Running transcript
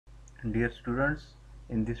Dear students,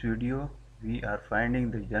 in this video we are finding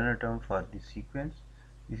the general term for this sequence.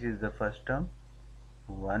 This is the first term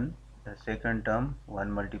 1, the second term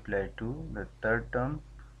 1 multiplied 2, the third term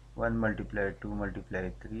 1 multiplied 2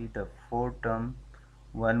 multiplied 3, the fourth term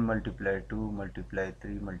 1 multiplied 2 multiplied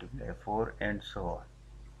 3 multiplied 4, and so on.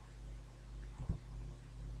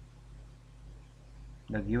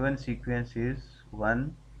 The given sequence is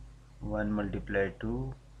 1, 1 multiplied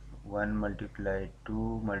 2, 1 multiplied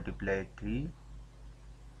 2 multiplied 3,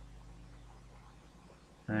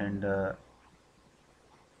 and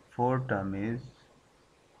fourth term is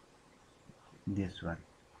this one.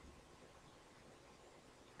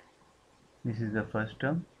 This is the first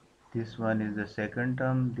term, this one is the second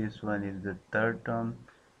term, this one is the third term,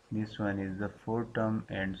 this one is the fourth term,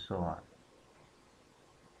 and so on.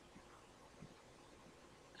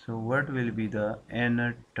 So what will be the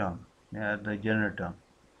nth term, the general term?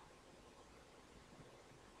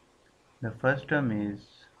 The first term is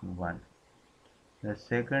 1. The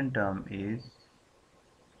second term is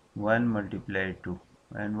 1 multiplied 2,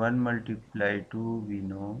 and 1 multiplied 2 we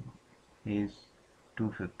know is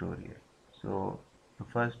 2 factorial. So the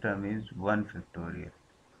first term is 1 factorial.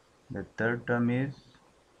 The third term is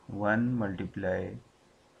 1 multiply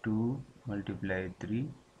 2 multiply 3,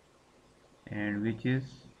 and which is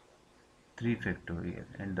 3 factorial,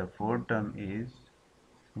 and the fourth term is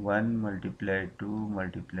 1 multiply 2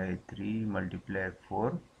 multiply 3 multiply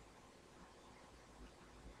 4,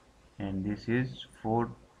 and this is 4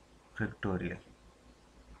 factorial.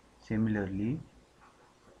 Similarly,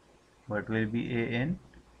 what will be an?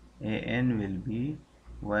 An will be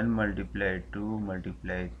 1 multiply 2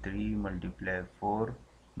 multiply 3 multiply 4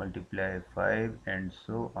 multiply 5, and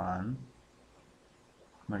so on,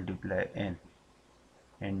 multiply n,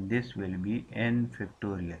 and this will be n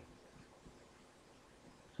factorial.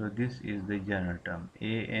 So this is the general term.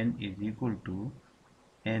 An is equal to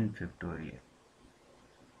n factorial.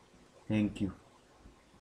 Thank you.